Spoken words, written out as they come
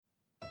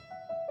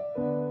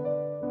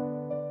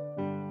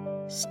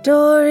Stories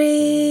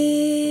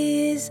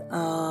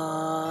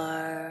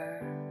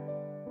are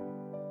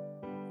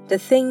the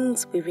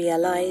things we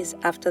realize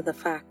after the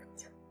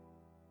fact.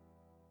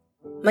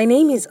 My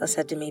name is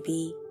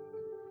Osadumebi,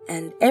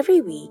 and every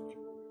week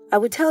I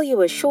will tell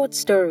you a short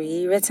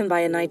story written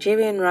by a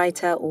Nigerian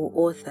writer or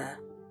author.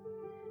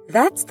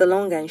 That's the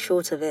long and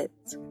short of it.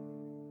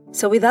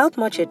 So without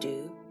much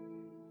ado,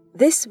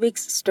 this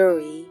week's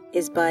story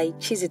is by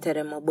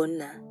Chizitere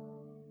Mobonna,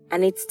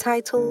 and it's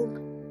titled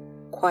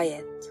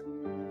Quiet,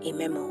 a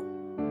Memo.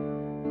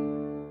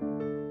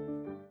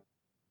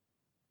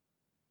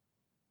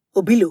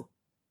 Obilo,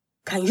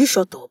 can you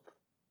shut up?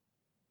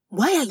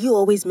 Why are you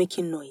always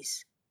making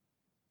noise?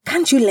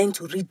 Can't you learn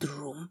to read the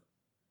room?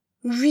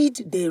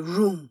 Read the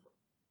room.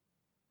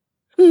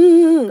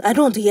 I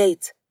don't want to hear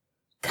it.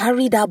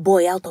 Carry that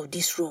boy out of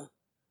this room.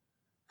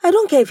 I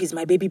don't care if he's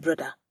my baby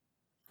brother.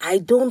 I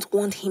don't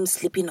want him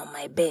sleeping on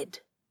my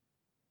bed.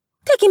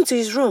 Take him to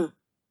his room.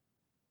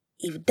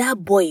 If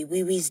that boy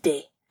wee-wee's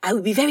there, I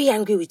will be very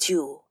angry with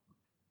you.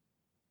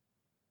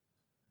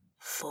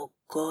 For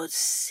God's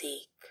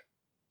sake,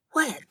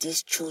 why are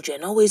these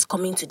children always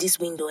coming to this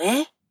window,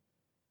 eh?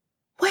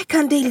 Why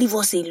can't they leave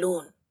us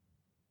alone?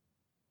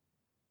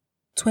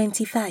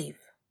 25.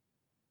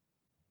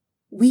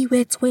 We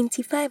were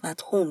 25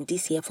 at home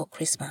this year for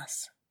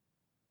Christmas.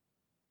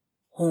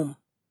 Home.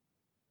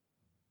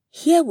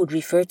 Here would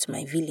refer to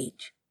my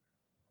village,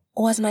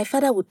 or as my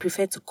father would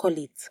prefer to call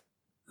it,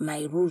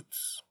 my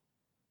roots.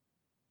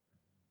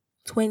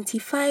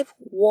 25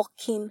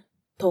 walking,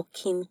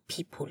 talking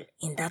people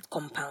in that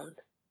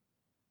compound.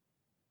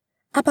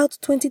 About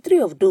 23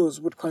 of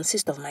those would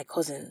consist of my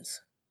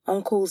cousins,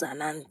 uncles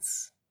and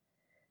aunts,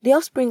 the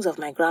offsprings of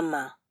my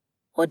grandma,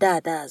 or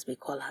Dada as we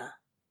call her.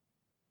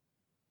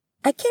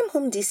 I came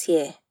home this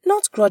year,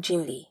 not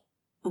grudgingly,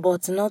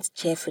 but not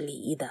cheerfully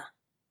either.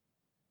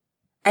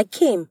 I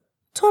came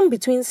torn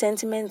between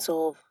sentiments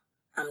of,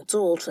 I'm too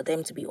old for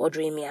them to be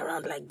ordering me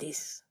around like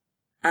this,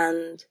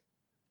 and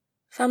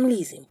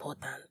family is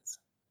important.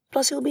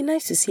 Plus, it'll be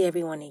nice to see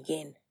everyone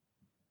again.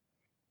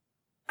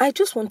 I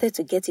just wanted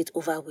to get it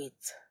over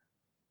with.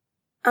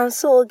 And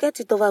so, get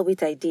it over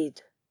with I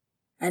did.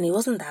 And it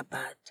wasn't that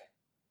bad.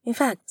 In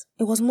fact,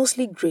 it was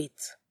mostly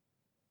great.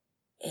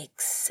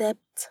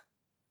 Except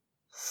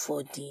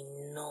for the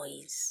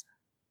noise.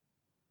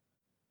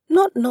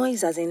 Not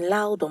noise as in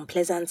loud,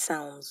 unpleasant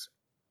sounds,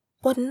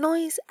 but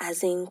noise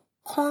as in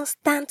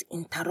constant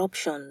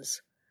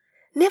interruptions,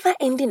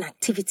 never-ending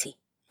activity,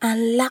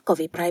 and lack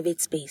of a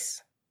private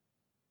space.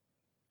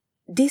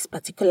 This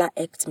particular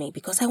irked me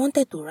because I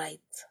wanted to write.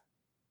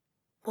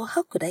 But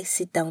how could I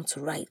sit down to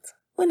write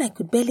when I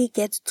could barely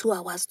get 2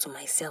 hours to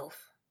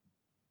myself?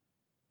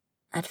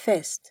 At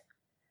first,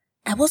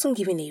 I wasn't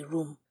given a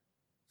room,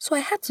 so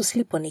I had to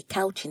sleep on a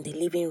couch in the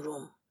living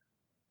room.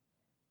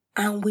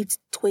 And with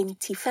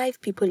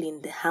 25 people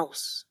in the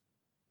house,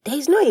 there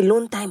is no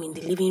alone time in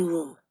the living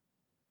room.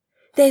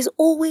 There is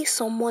always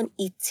someone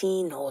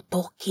eating or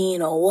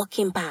talking or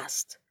walking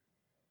past.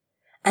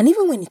 And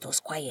even when it was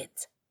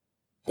quiet,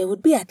 there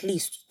would be at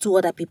least 2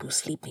 other people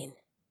sleeping.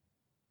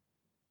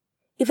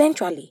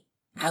 Eventually,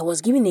 I was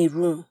given a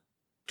room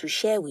to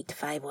share with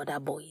 5 other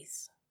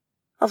boys.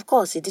 Of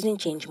course, it didn't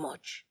change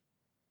much.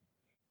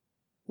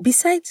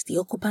 Besides the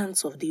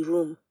occupants of the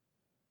room,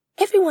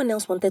 everyone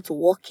else wanted to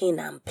walk in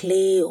and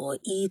play or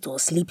eat or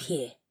sleep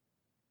here.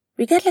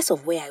 Regardless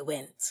of where I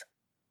went,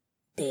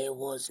 there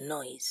was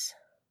noise.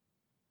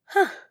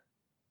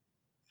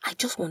 I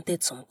just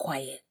wanted some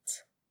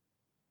quiet.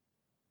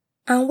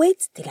 And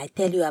wait till I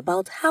tell you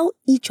about how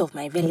each of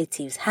my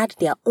relatives had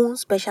their own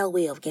special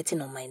way of getting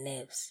on my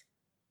nerves.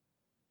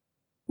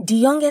 The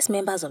youngest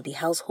members of the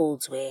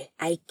households were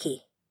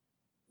Ike,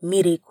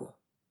 Miracle,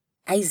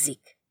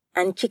 Isaac,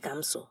 and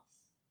Chikamso.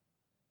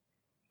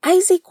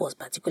 Isaac was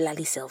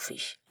particularly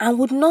selfish and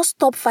would not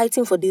stop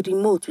fighting for the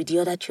remote with the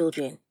other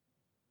children.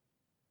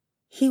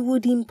 He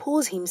would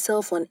impose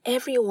himself on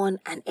everyone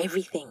and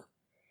everything,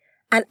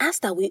 and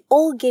asked that we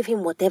all gave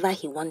him whatever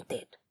he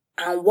wanted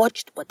and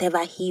watched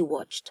whatever he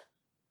watched.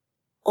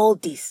 All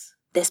this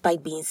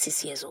despite being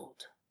 6 years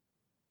old.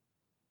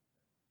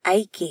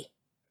 Ike,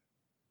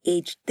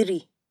 age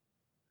 3.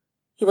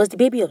 He was the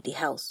baby of the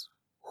house,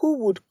 who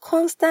would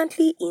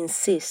constantly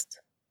insist,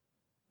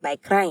 by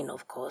crying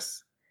of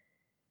course,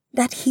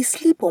 that he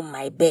sleep on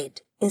my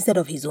bed instead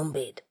of his own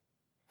bed,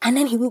 and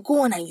then he will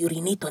go on and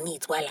urinate on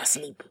it while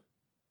asleep.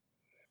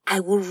 I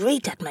would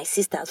rage at my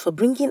sisters for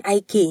bringing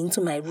Ike into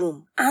my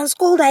room and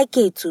scold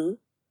Ike too.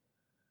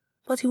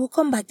 But he would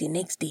come back the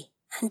next day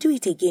and do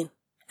it again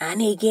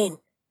and again.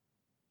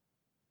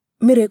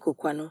 Miracle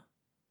Kwano.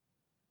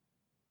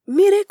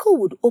 Miracle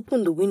would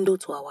open the window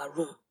to our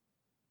room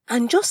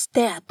and just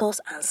stare at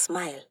us and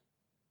smile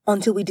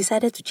until we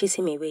decided to chase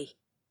him away.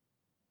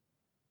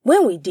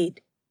 When we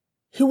did,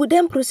 he would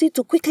then proceed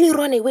to quickly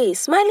run away,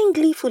 smiling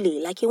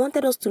gleefully like he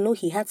wanted us to know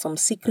he had some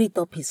secret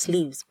up his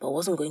sleeves but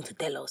wasn't going to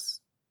tell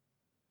us.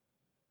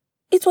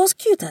 It was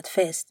cute at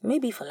first,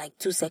 maybe for like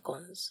 2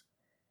 seconds.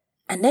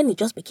 And then it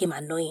just became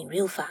annoying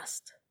real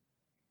fast.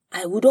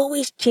 I would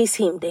always chase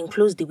him, then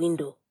close the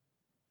window.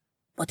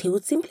 But he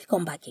would simply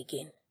come back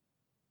again.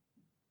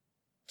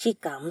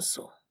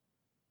 Chikamso.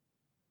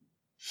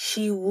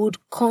 She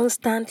would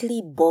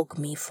constantly bug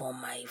me for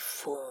my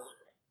phone.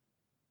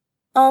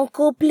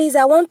 Uncle, please,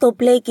 I want to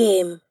play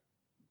game.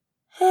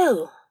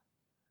 Hell.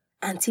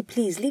 Auntie,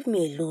 please, leave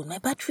me alone. My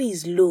battery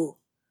is low.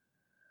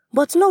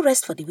 But no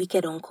rest for the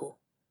wicked uncle.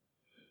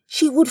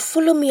 She would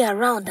follow me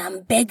around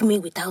and beg me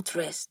without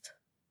rest.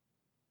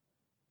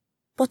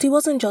 But it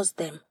wasn't just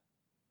them.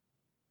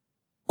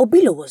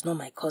 Obilo was not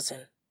my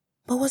cousin,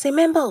 but was a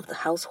member of the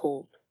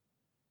household.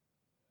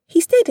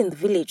 He stayed in the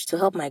village to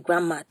help my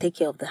grandma take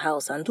care of the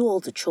house and do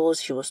all the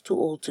chores she was too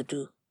old to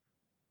do.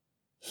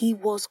 He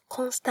was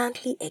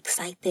constantly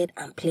excited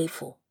and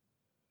playful.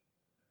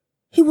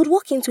 He would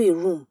walk into a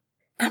room,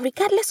 and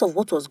regardless of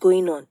what was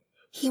going on,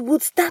 he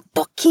would start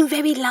talking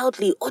very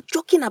loudly or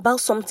joking about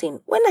something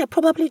when I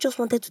probably just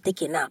wanted to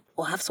take a nap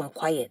or have some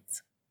quiet.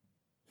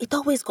 It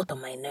always got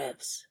on my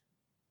nerves.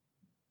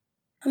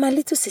 And my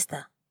little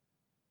sister,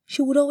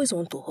 she would always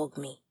want to hug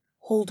me,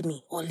 hold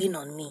me, or lean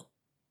on me.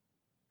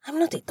 I'm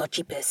not a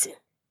touchy person,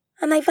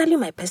 and I value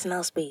my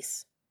personal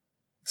space.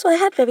 So I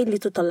had very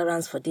little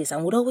tolerance for this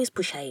and would always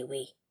push her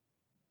away.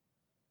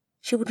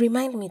 She would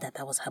remind me that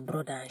I was her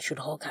brother and should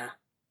hug her.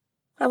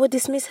 I would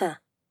dismiss her.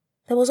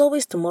 There was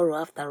always tomorrow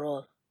after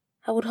all.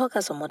 I would hug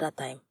her some other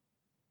time.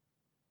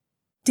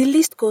 The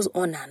list goes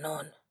on and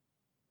on.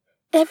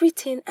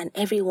 Everything and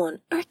everyone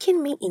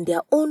irking me in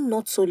their own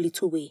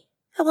not-so-little way.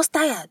 I was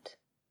tired.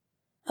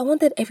 I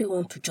wanted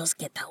everyone to just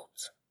get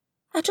out.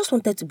 I just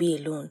wanted to be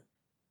alone.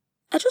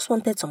 I just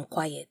wanted some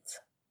quiet.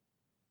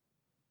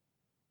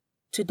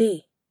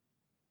 Today,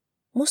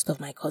 most of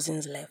my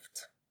cousins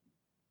left.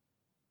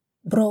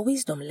 Bro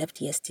Wisdom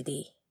left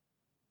yesterday.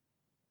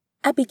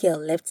 Abigail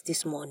left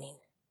this morning.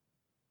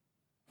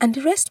 And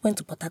the rest went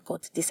to Port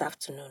Harcourt this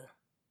afternoon.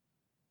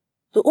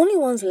 The only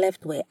ones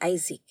left were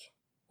Isaac,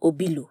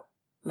 Obilu,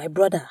 my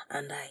brother,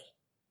 and I.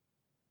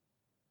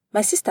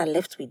 My sister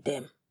left with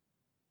them.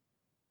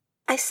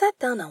 I sat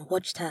down and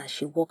watched her as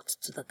she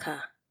walked to the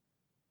car.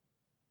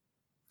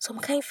 Some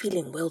kind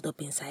feeling welled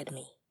up inside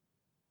me.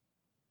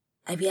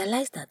 I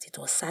realized that it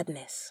was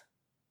sadness.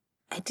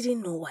 I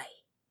didn't know why.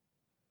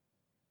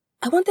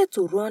 I wanted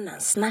to run and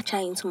snatch her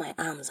into my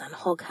arms and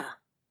hug her,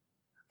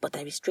 but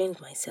I restrained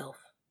myself.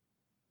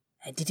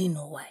 I didn't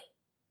know why.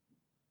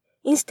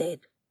 Instead,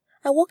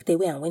 I walked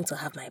away and went to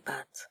have my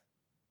bath.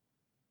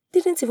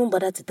 Didn't even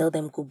bother to tell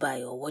them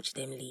goodbye or watch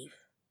them leave.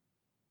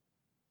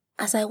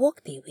 As I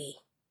walked away,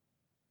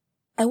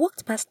 I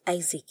walked past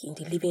Isaac in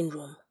the living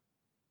room.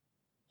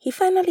 He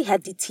finally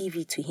had the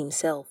TV to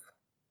himself.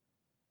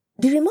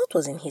 The remote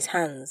was in his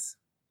hands,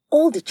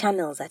 all the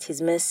channels at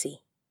his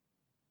mercy.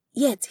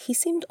 Yet he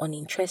seemed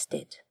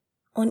uninterested,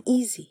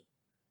 uneasy.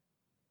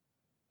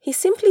 He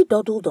simply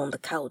dawdled on the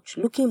couch,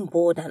 looking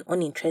bored and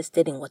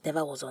uninterested in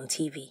whatever was on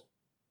TV.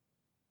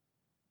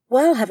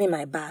 While having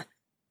my bath,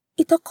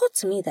 it occurred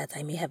to me that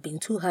I may have been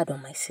too hard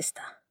on my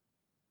sister.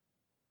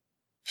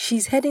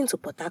 She's heading to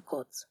Port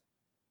Harcourt,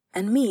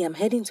 and me, I'm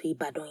heading to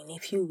Ibadan in a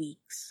few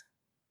weeks.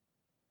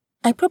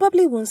 I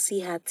probably won't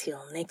see her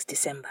till next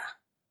December.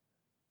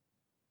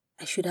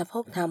 I should have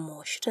hugged her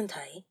more, shouldn't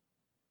I?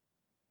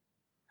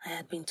 I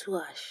had been too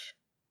harsh.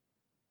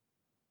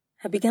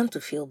 I began to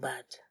feel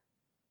bad.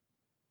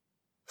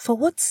 For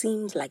what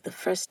seemed like the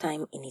first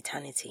time in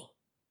eternity,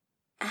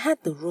 I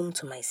had the room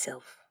to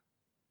myself.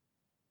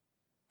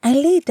 I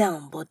lay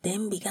down but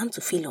then began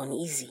to feel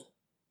uneasy.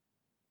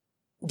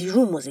 The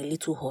room was a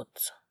little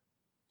hot,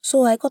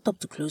 so I got up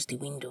to close the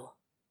window.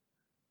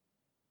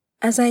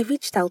 As I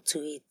reached out to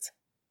it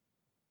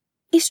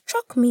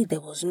struck me there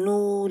was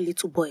no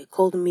little boy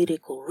called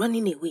Miracle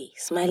running away,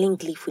 smiling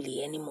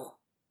gleefully anymore.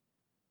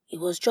 It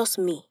was just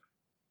me,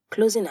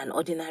 closing an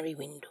ordinary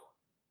window.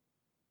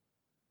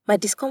 My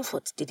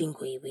discomfort didn't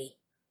go away,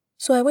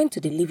 so I went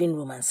to the living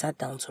room and sat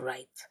down to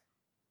write.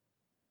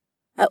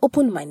 I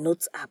opened my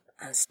notes app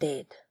and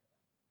stared.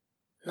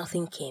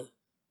 Nothing came.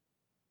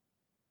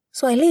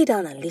 So I lay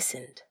down and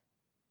listened,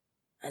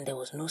 and there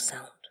was no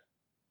sound.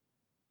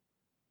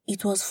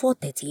 It was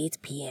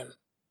 4:38 p.m.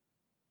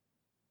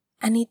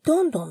 And it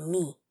dawned on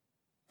me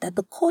that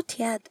the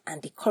courtyard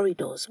and the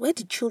corridors where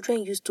the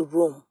children used to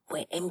roam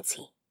were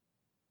empty.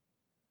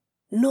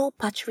 No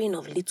pattering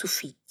of little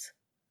feet,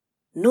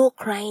 no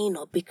crying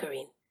or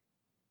bickering.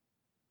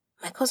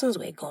 My cousins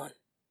were gone,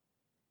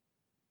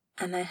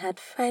 and I had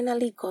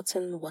finally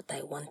gotten what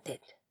I wanted.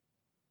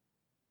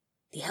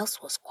 The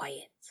house was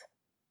quiet.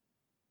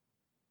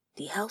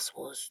 The house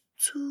was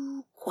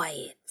too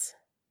quiet.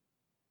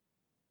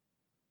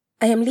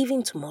 I am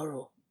leaving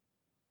tomorrow.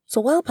 So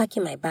while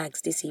packing my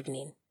bags this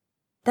evening,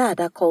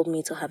 Dada called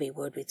me to have a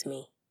word with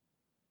me.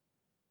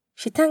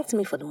 She thanked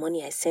me for the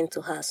money I sent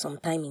to her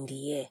sometime in the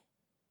year,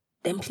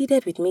 then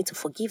pleaded with me to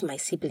forgive my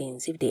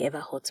siblings if they ever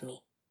hurt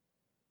me.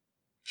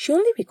 She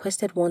only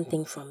requested one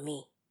thing from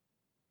me,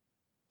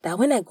 that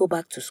when I go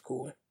back to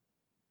school,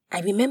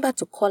 I remember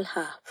to call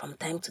her from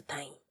time to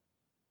time.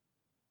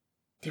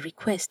 The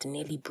request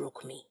nearly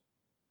broke me.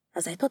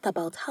 as I thought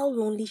about how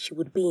lonely she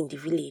would be in the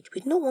village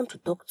with no one to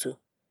talk to,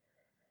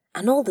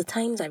 and all the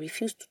times I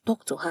refused to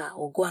talk to her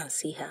or go and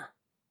see her.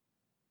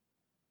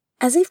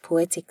 As if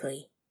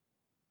poetically,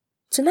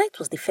 tonight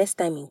was the first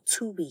time in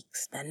 2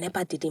 weeks that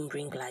NEPA didn't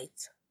bring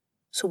light,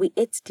 so we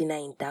ate dinner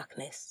in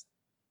darkness.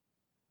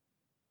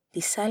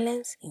 The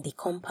silence in the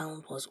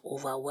compound was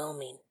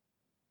overwhelming,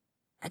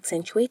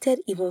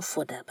 accentuated even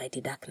further by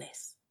the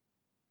darkness.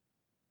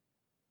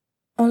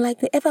 Unlike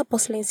the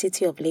ever-bustling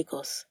city of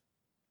Lagos,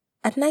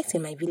 at night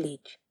in my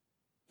village,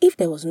 if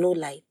there was no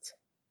light,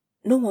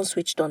 no one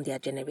switched on their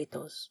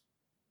generators.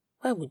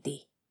 Why would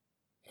they?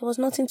 There was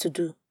nothing to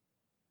do,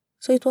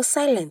 so it was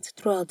silent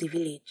throughout the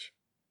village.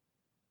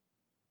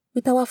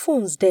 With our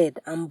phones dead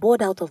and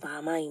bored out of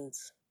our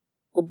minds,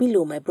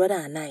 Obilo, my brother,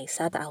 and I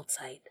sat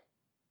outside.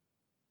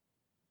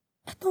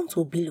 I turned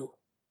to Obilo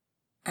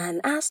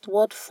and asked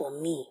what for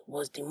me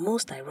was the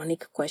most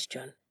ironic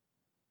question.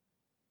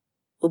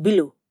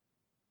 Obilo,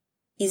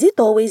 is it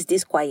always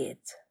this quiet?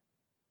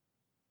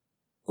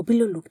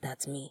 Obilo looked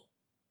at me,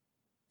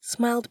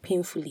 smiled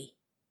painfully,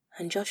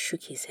 and just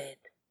shook his head.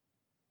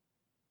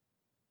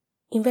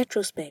 In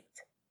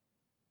retrospect,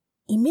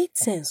 it made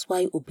sense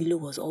why Obilo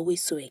was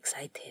always so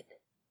excited.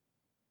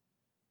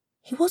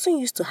 He wasn't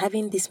used to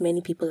having this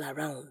many people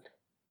around.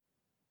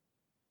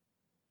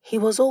 He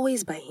was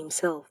always by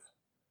himself,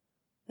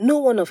 no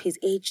one of his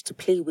age to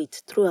play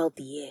with throughout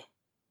the year.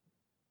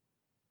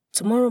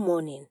 Tomorrow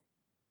morning,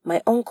 my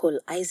uncle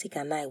Isaac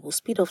and I will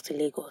speed off to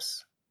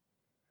Lagos.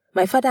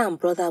 My father and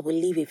brother will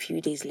leave a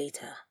few days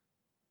later.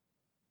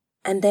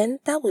 And then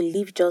that will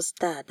leave just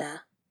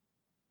Dada,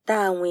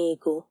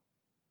 Daanwego,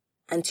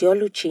 Auntie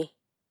Oluchi,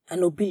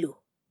 and Obilo.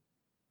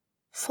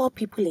 4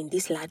 people in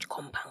this large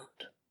compound.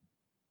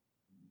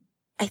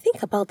 I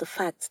think about the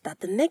fact that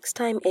the next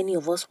time any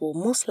of us will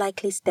most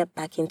likely step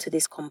back into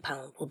this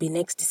compound will be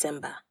next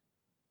December.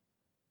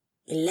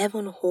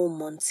 11 whole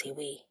months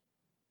away.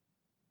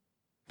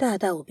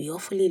 Dada will be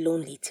awfully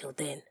lonely till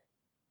then.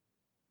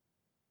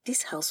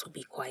 This house will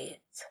be quiet.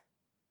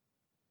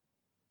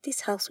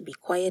 This house will be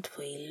quiet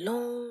for a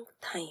long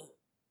time.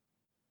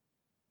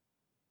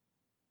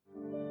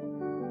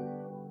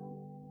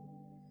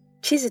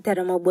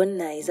 Chiziterem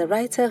Ogbonna is a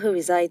writer who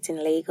resides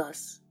in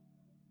Lagos.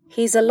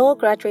 He is a law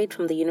graduate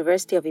from the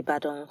University of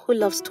Ibadan who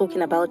loves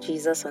talking about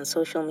Jesus on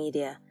social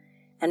media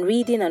and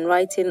reading and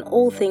writing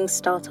all things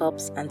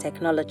startups and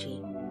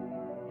technology.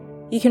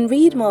 You can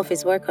read more of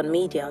his work on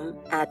Medium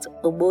at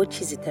Ogbo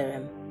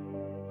Chiziterem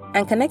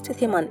and connect with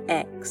him on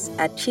X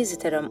at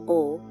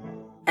ChiziteremO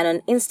and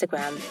on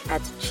Instagram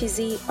at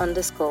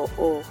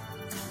Chizzy_O.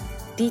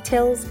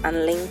 Details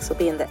and links will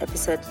be in the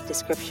episode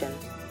description.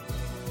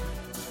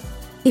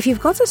 If you've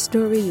got a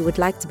story you would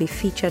like to be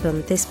featured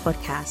on this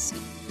podcast,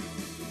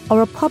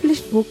 or a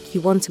published book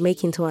you want to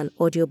make into an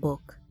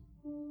audiobook,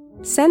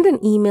 send an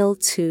email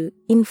to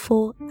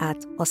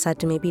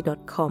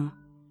info@osadumebi.com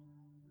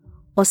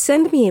or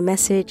send me a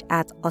message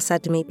at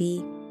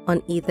Osadumebi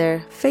on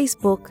either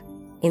Facebook,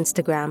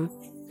 Instagram,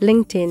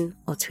 LinkedIn,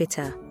 or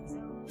Twitter.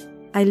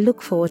 I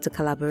look forward to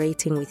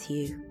collaborating with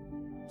you.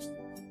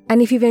 And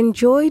if you've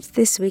enjoyed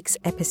this week's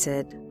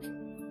episode,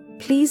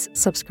 please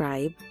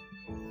subscribe,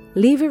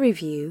 leave a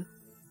review,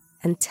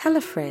 and tell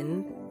a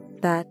friend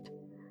that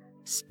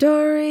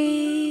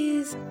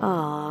stories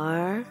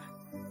are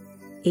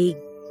a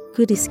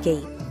good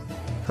escape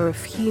for a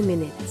few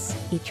minutes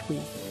each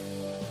week.